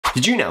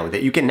Did you know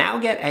that you can now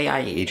get AI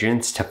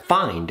agents to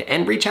find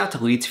and reach out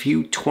to leads for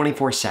you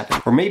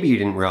 24/7? Or maybe you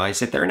didn't realize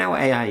that there are now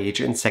AI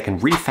agents that can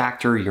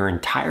refactor your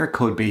entire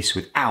code base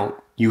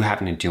without you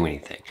having to do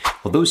anything.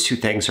 Well, those two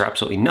things are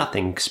absolutely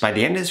nothing, because by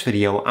the end of this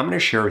video, I'm going to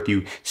share with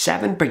you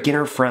 7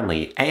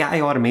 beginner-friendly AI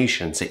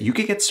automations that you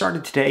can get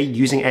started today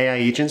using AI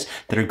agents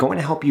that are going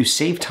to help you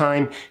save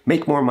time,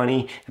 make more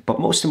money, but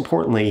most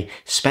importantly,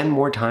 spend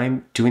more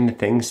time doing the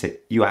things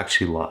that you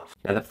actually love.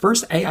 Now, the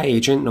first AI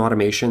agent and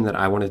automation that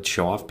I wanted to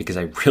show off, because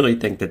I really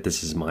think that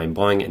this is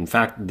mind-blowing. In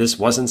fact, this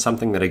wasn't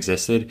something that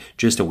existed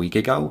just a week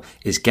ago,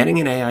 is getting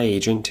an AI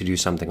agent to do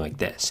something like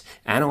this.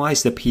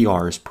 Analyze the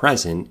PRs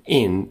present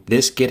in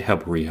this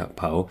GitHub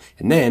repo,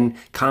 and then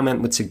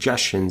comment with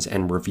suggestions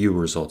and review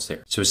results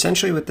there. So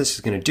essentially what this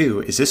is going to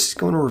do is this is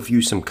going to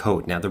review some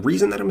code. Now, the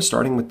reason that I'm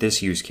starting with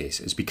this use case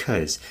is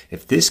because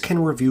if this can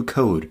review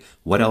code,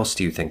 what else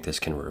do you think this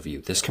can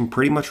review? This can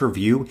pretty much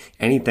review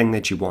anything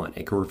that you want.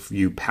 It can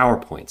review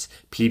PowerPoints,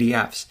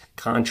 PDFs,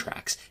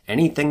 contracts,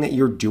 anything that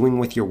you're doing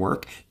with your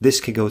work, this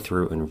could go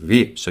through and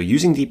review. So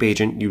using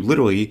DeepAgent, you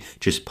literally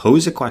just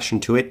pose a question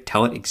to it,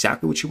 tell it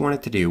exactly what you want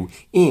it to do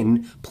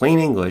in plain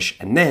English,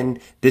 and then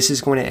this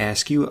is going to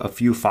ask you a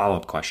few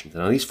follow-up questions.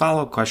 Now, these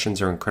follow-up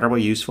questions are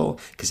incredibly useful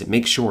because it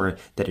makes sure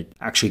that it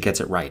actually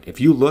gets it right.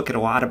 If you look at a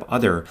lot of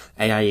other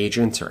AI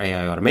agents or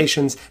AI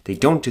automations, they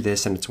don't do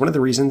this, and it's one of the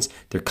reasons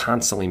they're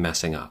constantly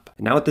messing up.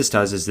 And now what this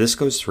does is this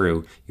goes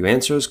through, you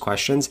answer those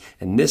questions,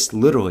 and this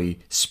literally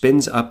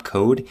spins up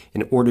code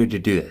in order to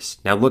do this.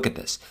 Now look at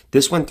this.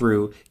 This went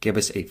through, gave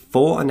us a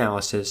full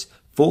analysis,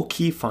 full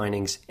key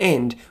findings,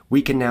 and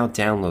we can now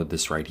download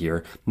this right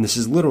here. And this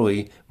is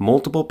literally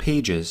multiple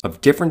pages of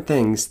different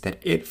things that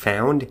it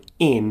found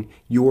in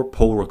your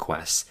pull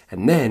requests.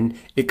 And then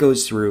it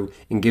goes through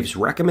and gives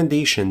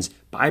recommendations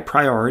by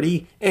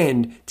priority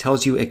and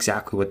tells you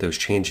exactly what those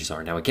changes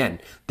are. Now,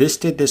 again, this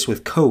did this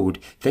with code.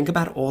 Think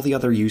about all the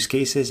other use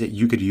cases that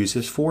you could use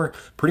this for,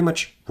 pretty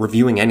much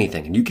reviewing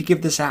anything. And you could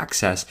give this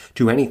access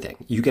to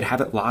anything. You could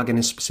have it log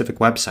into specific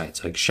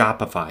websites like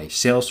Shopify,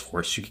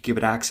 Salesforce. You could give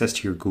it access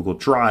to your Google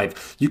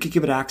Drive. You could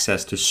give it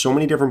access to so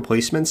many different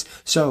placements.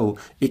 So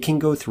it can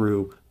go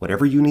through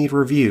whatever you need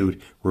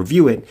reviewed,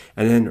 review it,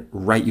 and then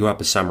write you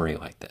up a summary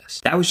like this.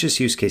 That was just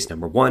use case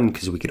number 1,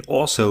 because we could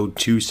also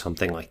do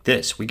something like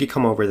this. We could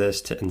come over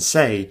this and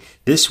say,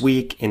 this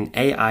week in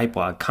AI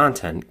blog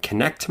content,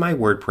 connect to my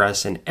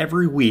WordPress and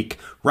every week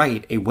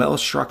write a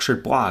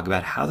well-structured blog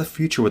about how the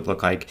future would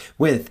look like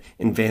with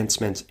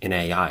advancements in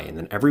AI. And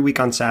then every week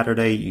on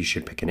Saturday, you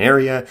should pick an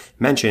area,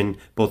 mention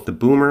both the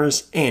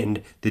boomers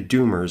and the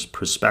doomers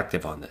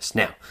perspective on this.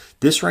 Now,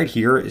 this right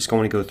here is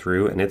going to go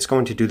through, and it's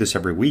going to do this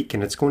every week,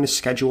 and it's going to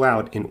schedule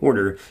out in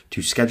order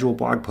to schedule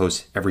blog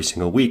posts every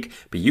single week.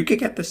 But you could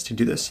get this to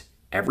do this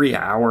every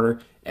hour,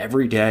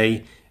 every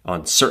day.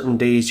 On certain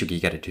days, you can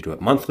get it to do it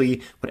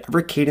monthly.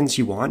 Whatever cadence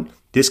you want,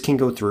 this can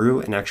go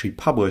through and actually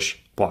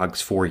publish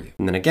blogs for you.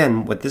 And then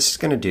again, what this is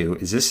going to do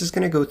is this is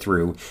going to go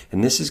through,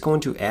 and this is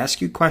going to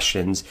ask you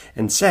questions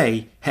and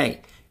say,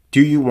 hey,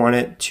 do you want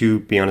it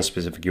to be on a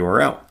specific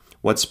URL?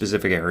 What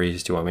specific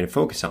areas do you want me to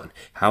focus on?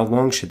 How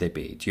long should they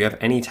be? Do you have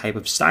any type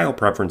of style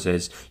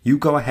preferences? You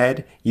go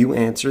ahead, you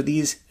answer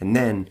these, and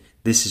then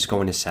this is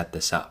going to set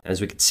this up.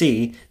 As we can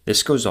see,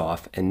 this goes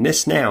off, and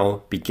this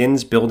now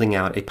begins building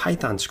out a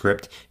Python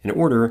script in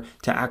order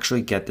to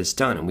actually get this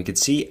done. And we can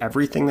see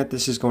everything that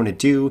this is going to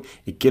do.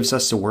 It gives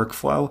us the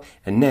workflow,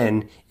 and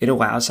then it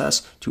allows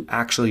us to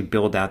actually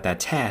build out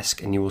that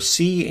task. And you will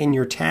see in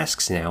your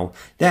tasks now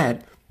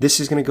that this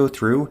is going to go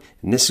through,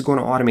 and this is going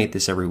to automate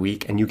this every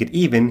week, and you could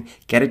even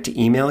get it to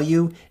email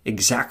you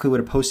exactly what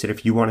it posted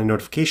if you want a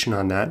notification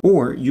on that,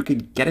 or you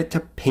could get it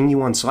to ping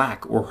you on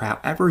Slack, or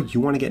however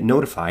you want to get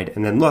notified.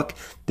 And then look,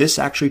 this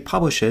actually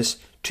publishes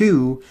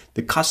to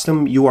the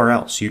custom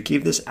URL. So you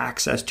give this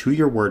access to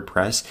your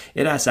WordPress.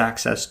 It has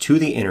access to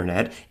the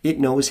internet. It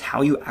knows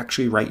how you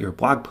actually write your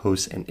blog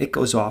posts, and it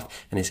goes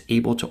off and is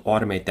able to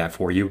automate that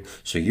for you.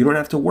 So you don't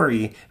have to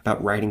worry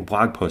about writing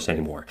blog posts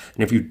anymore.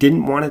 And if you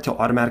didn't want it to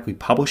automatically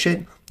publish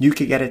it, you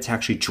could get it to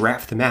actually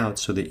draft them out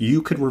so that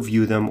you could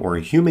review them, or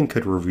a human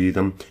could review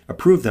them,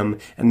 approve them,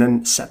 and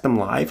then set them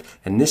live.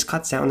 And this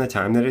cuts down the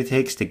time that it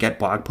takes to get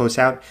blog posts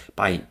out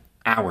by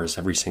hours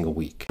every single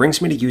week.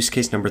 Brings me to use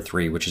case number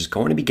 3, which is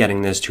going to be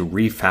getting this to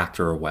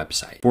refactor a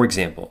website. For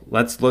example,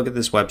 let's look at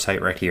this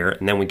website right here,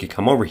 and then we could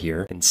come over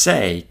here and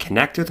say,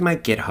 connect with my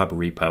GitHub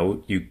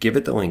repo. You give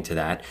it the link to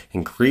that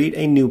and create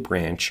a new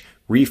branch,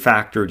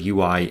 refactored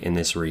UI in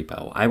this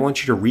repo. I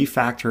want you to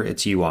refactor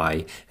its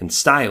UI and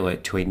style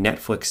it to a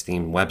Netflix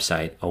themed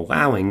website,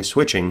 allowing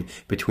switching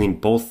between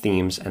both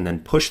themes, and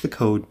then push the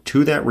code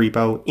to that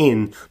repo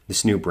in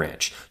this new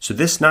branch. So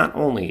this not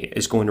only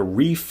is going to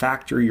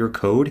refactor your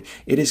code,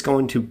 it is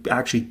going to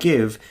actually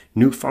give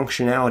new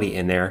functionality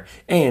in there,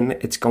 and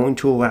it's going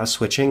to allow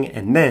switching,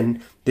 and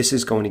then this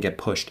is going to get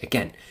pushed.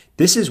 Again,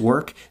 this is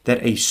work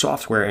that a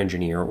software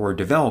engineer or a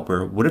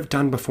developer would have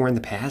done before in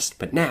the past,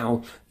 but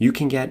now you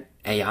can get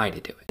AI to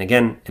do it. And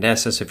again, it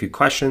asks us a few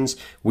questions,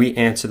 we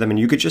answer them, and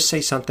you could just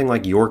say something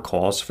like your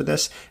calls for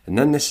this, and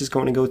then this is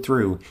going to go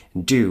through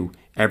and do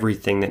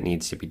everything that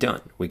needs to be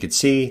done. We could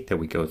see that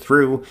we go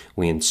through,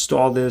 we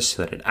install this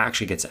so that it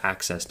actually gets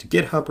access to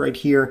GitHub right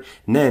here,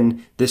 and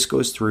then this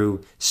goes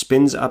through,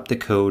 spins up the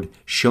code,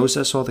 shows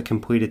us all the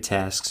completed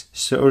tasks,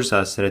 shows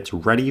us that it's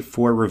ready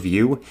for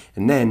review,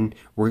 and then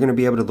we're going to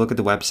be able to look at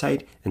the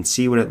website and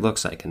see what it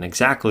looks like. And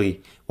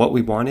exactly what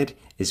we wanted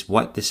is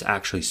what this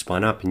actually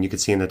spun up. And you can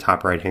see in the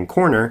top right hand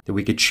corner that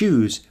we could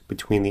choose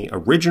between the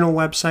original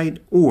website,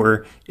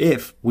 or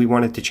if we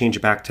wanted to change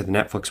it back to the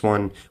Netflix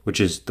one, which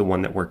is the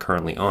one that we're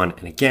currently on.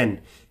 And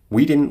again,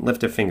 we didn't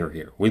lift a finger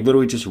here. We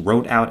literally just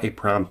wrote out a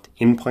prompt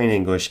in plain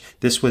English.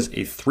 This was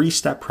a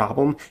 3-step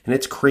problem, and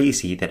it's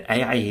crazy that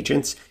AI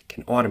agents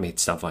can automate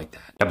stuff like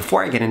that. Now,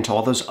 before I get into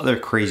all those other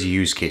crazy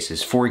use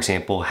cases, for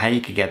example, how you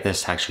could get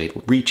this to actually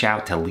reach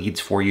out to leads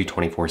for you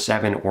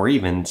 24/7, or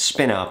even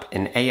spin up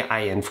an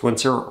AI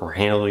influencer or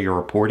handle your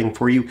reporting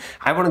for you,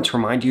 I wanted to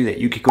remind you that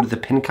you could go to the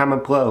pinned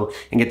comment below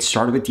and get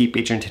started with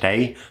DeepAgent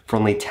today for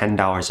only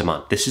 $10 a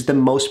month. This is the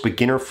most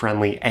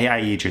beginner-friendly AI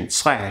agent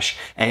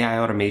 / AI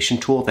automation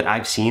tool that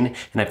I've seen,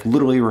 and I've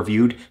literally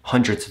reviewed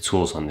hundreds of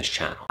tools on this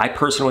channel. I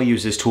personally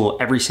use this tool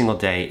every single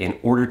day in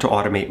order to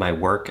automate my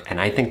work,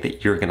 and I think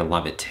that you're going to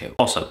love it too.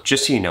 Also,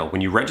 just so you know, when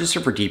you register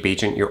for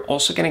DeepAgent, you're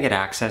also going to get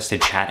access to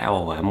Chat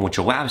LLM, which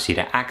allows you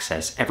to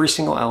access every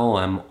single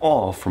LLM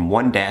all from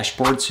one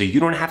dashboard, so you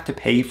don't have to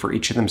pay for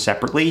each of them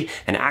separately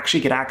and actually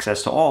get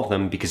access to all of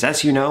them, because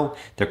as you know,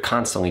 they're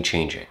constantly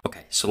changing.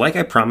 Okay, so like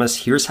I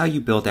promised, here's how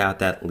you build out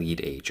that lead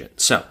agent.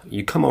 So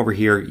you come over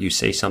here, you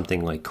say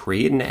something like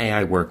create an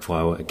AI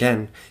workflow.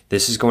 Again,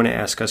 this is going to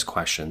ask us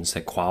questions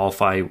that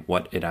qualify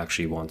what it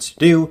actually wants to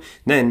do.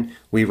 Then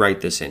we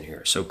write this in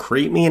here. So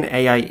create me an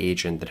AI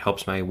agent that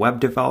helps my web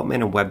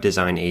development and web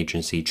design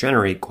agency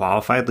generate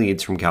qualified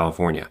leads from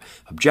California.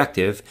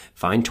 Objective,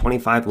 find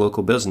 25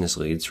 local business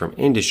leads from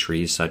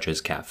industries such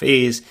as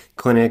cafes,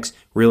 clinics,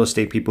 real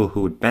estate people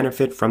who would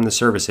benefit from the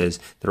services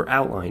that are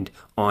outlined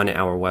on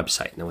our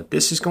website. Now, what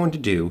this is going to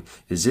do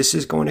is this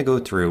is going to go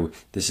through,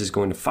 this is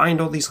going to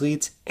find all these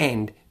leads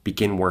and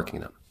begin working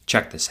them.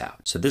 Check this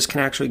out. So this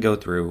can actually go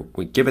through,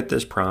 we give it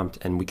this prompt,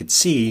 and we could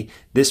see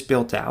this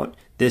built out,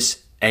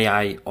 this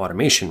AI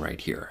automation right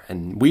here.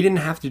 And we didn't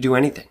have to do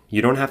anything.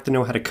 You don't have to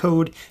know how to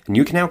code, and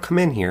you can now come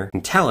in here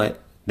and tell it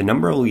the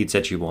number of leads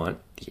that you want,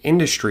 the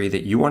industry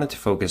that you want it to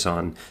focus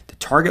on, the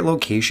target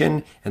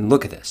location, and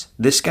look at this.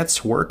 This gets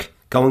to work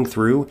going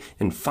through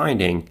and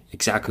finding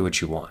exactly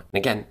what you want. And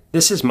again,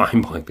 this is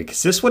mind-blowing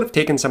because this would have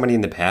taken somebody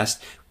in the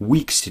past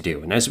weeks to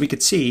do. And as we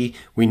could see,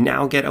 we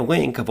now get a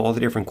link of all the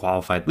different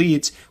qualified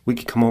leads. We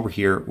could come over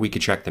here, we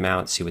could check them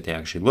out, see what they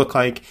actually look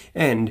like,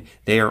 and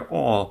they are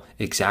all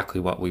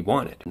exactly what we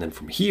wanted. And then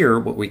from here,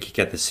 what we could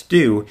get this to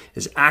do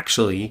is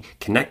actually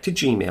connect to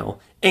Gmail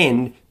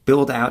and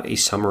build out a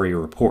summary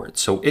report.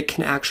 So it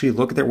can actually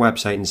look at their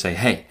website and say,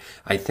 hey,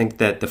 I think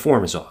that the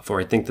form is off, or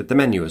I think that the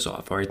menu is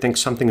off, or I think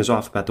something is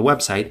off about the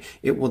website.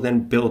 It will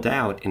then build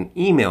out an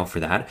email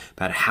for that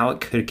about how it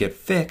could get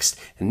fixed.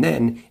 And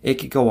then it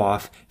could go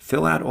off,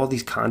 fill out all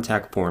these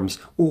contact forms,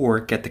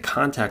 or get the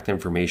contact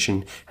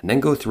information, and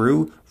then go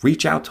through,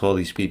 reach out to all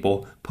these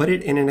people, put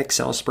it in an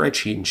Excel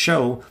spreadsheet and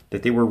show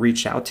that they were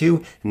reached out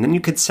to. And then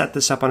you could set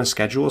this up on a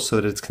schedule so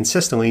that it's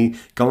consistently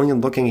going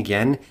and looking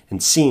again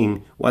and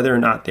seeing whether or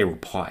not they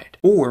replied.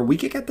 Or we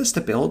could get this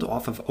to build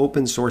off of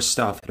open source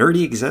stuff that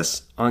already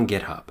exists on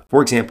GitHub.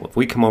 For example, if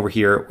we come over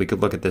here, we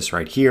could look at this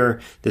right here.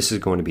 This is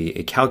going to be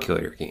a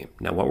calculator game.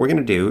 Now, what we're going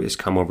to do is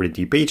come over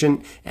to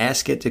DeepAgent,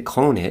 ask it to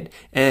clone it,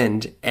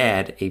 and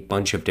add a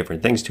bunch of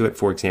different things to it.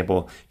 For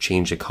example,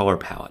 change the color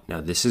palette. Now,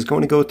 this is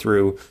going to go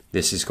through,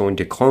 this is going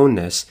to clone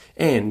this,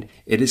 and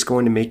it is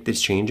going to make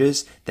these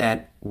changes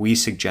that we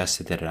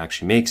suggested that it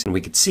actually makes. And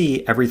we could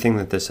see everything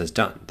that this has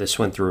done. This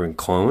went through and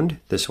cloned.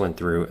 This went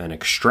through and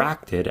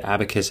extracted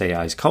Abacus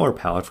AI's color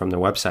palette from their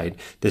website.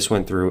 This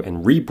went through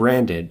and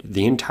rebranded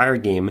the entire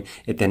game.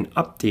 It then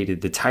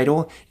updated the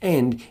title,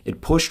 and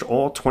it pushed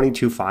all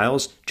 22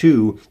 files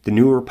to the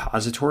new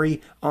repository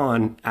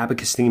on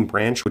Abacus theme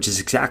branch, which is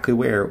exactly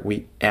where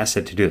we asked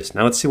it to do this.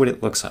 Now let's see what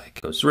it looks like.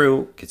 It goes through,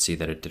 you can see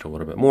that it did a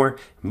little bit more.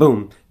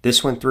 Boom,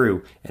 this went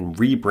through and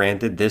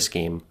rebranded this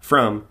game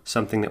from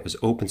something that was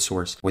open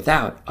source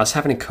without us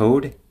having to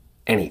code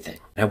anything.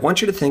 And I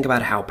want you to think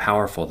about how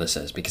powerful this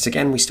is, because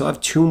again, we still have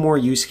 2 more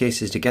use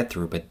cases to get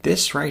through, but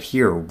this right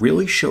here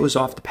really shows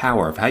off the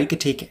power of how you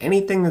could take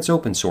anything that's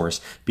open source,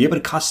 be able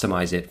to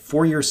customize it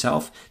for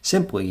yourself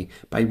simply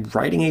by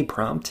writing a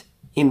prompt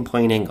in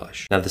plain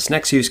English. Now, this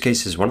next use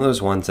case is one of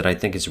those ones that I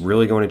think is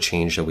really going to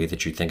change the way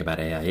that you think about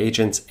AI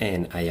agents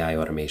and AI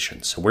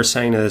automation. So we're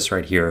saying to this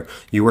right here,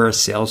 you are a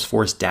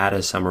Salesforce data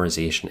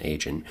summarization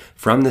agent.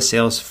 From the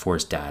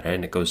Salesforce data,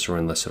 and it goes through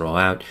and lists it all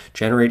out,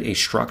 generate a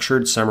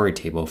structured summary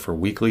table for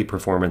weekly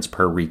performance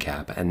per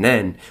recap. And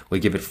then we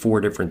give it 4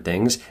 different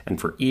things.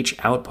 And for each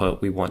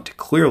output, we want to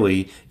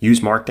clearly use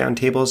markdown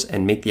tables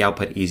and make the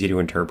output easy to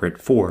interpret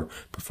for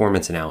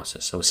performance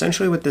analysis. So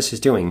essentially what this is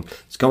doing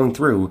is going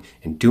through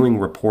and doing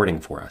reporting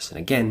for us. And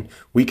again,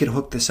 we could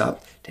hook this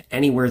up to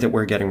anywhere that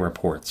we're getting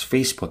reports,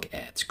 Facebook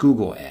ads,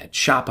 Google ads,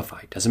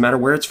 Shopify, doesn't matter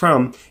where it's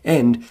from.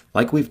 And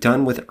like we've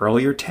done with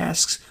earlier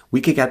tasks, we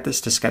could get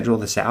this to schedule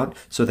this out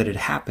so that it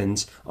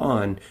happens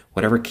on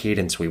whatever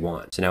cadence we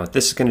want. So now what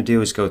this is going to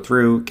do is go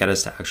through, get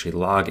us to actually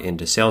log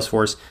into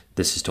Salesforce.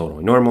 This is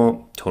totally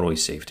normal, totally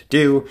safe to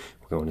do.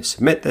 Going to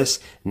submit this.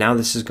 Now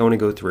this is going to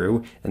go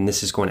through and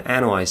this is going to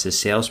analyze the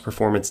sales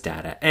performance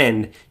data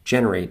and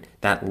generate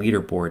that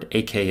leaderboard,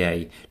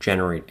 aka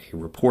generate a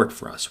report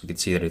for us. We can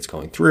see that it's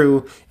going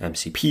through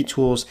MCP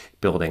tools,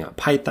 building up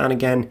Python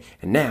again,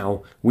 and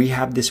now we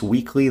have this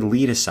weekly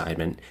lead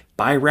assignment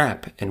by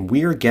rep, and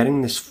we are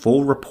getting this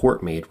full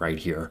report made right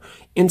here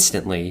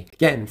instantly,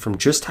 again, from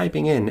just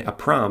typing in a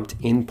prompt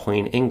in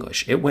plain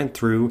English. It went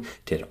through,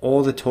 did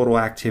all the total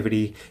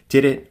activity,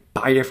 did it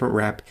by different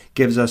rep,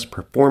 gives us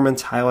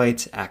performance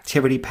highlights,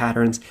 activity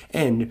patterns,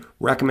 and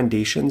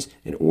recommendations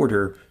in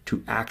order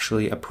to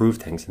actually approve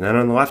things. And then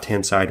on the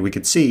left-hand side, we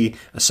could see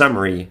a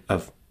summary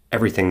of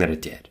everything that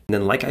it did. And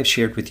then like I've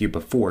shared with you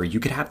before, you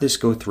could have this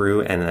go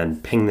through and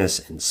then ping this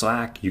in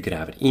Slack. You could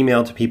have it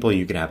emailed to people.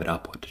 You could have it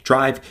upload to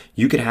Drive.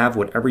 You could have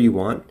whatever you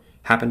want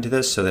happen to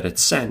this so that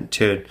it's sent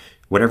to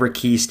whatever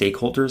key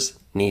stakeholders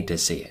need to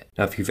see it.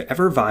 Now, if you've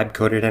ever vibe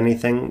coded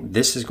anything,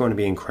 this is going to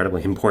be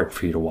incredibly important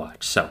for you to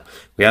watch. So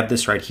we have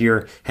this right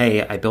here.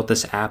 Hey, I built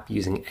this app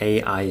using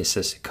AI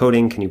assisted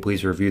coding. Can you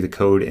please review the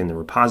code in the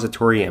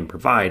repository and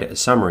provide a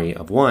summary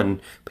of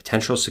 1,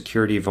 potential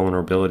security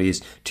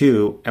vulnerabilities,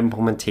 2,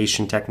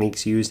 implementation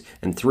techniques used,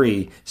 and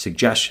 3,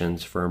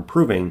 suggestions for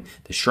improving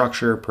the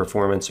structure,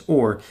 performance,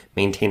 or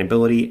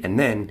maintainability, and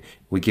then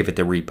we give it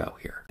the repo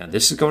here. Now,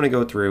 this is going to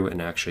go through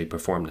and actually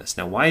perform this.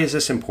 Now, why is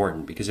this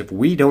important? Because if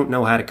we don't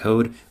know how to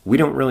code, we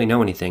don't really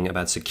know anything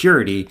about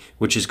security,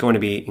 which is going to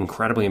be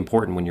incredibly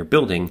important when you're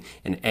building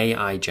an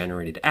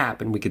AI-generated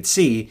app. And we could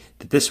see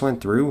that this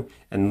went through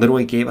and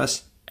literally gave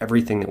us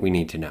everything that we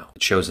need to know.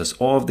 It shows us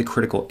all of the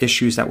critical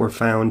issues that were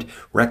found,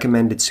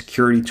 recommended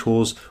security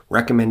tools,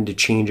 recommended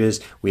changes.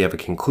 We have a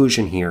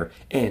conclusion here.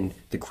 And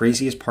the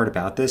craziest part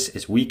about this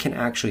is we can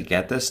actually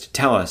get this to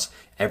tell us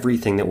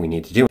everything that we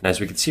need to do. And as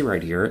we can see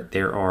right here,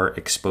 there are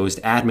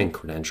exposed admin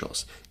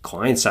credentials,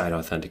 client-side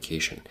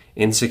authentication,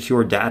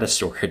 insecure data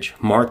storage,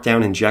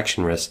 markdown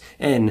injection risks,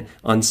 and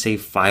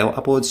unsafe file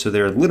uploads. So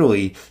there are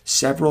literally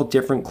several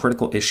different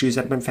critical issues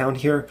that have been found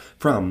here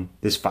from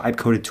this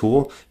vibe-coded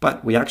tool,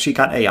 but we actually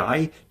got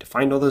AI to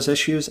find all those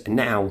issues, and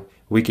now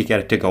we could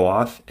get it to go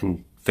off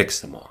and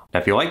fix them all. Now,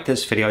 if you like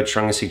this video, I'd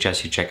strongly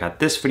suggest you check out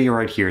this video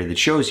right here that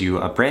shows you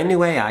a brand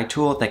new AI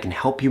tool that can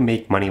help you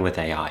make money with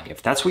AI.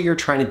 If that's what you're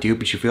trying to do,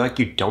 but you feel like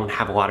you don't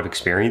have a lot of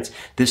experience,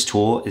 this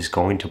tool is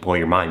going to blow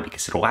your mind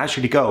because it allows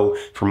you to go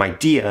from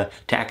idea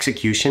to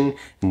execution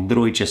in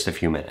literally just a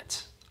few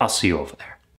minutes. I'll see you over there.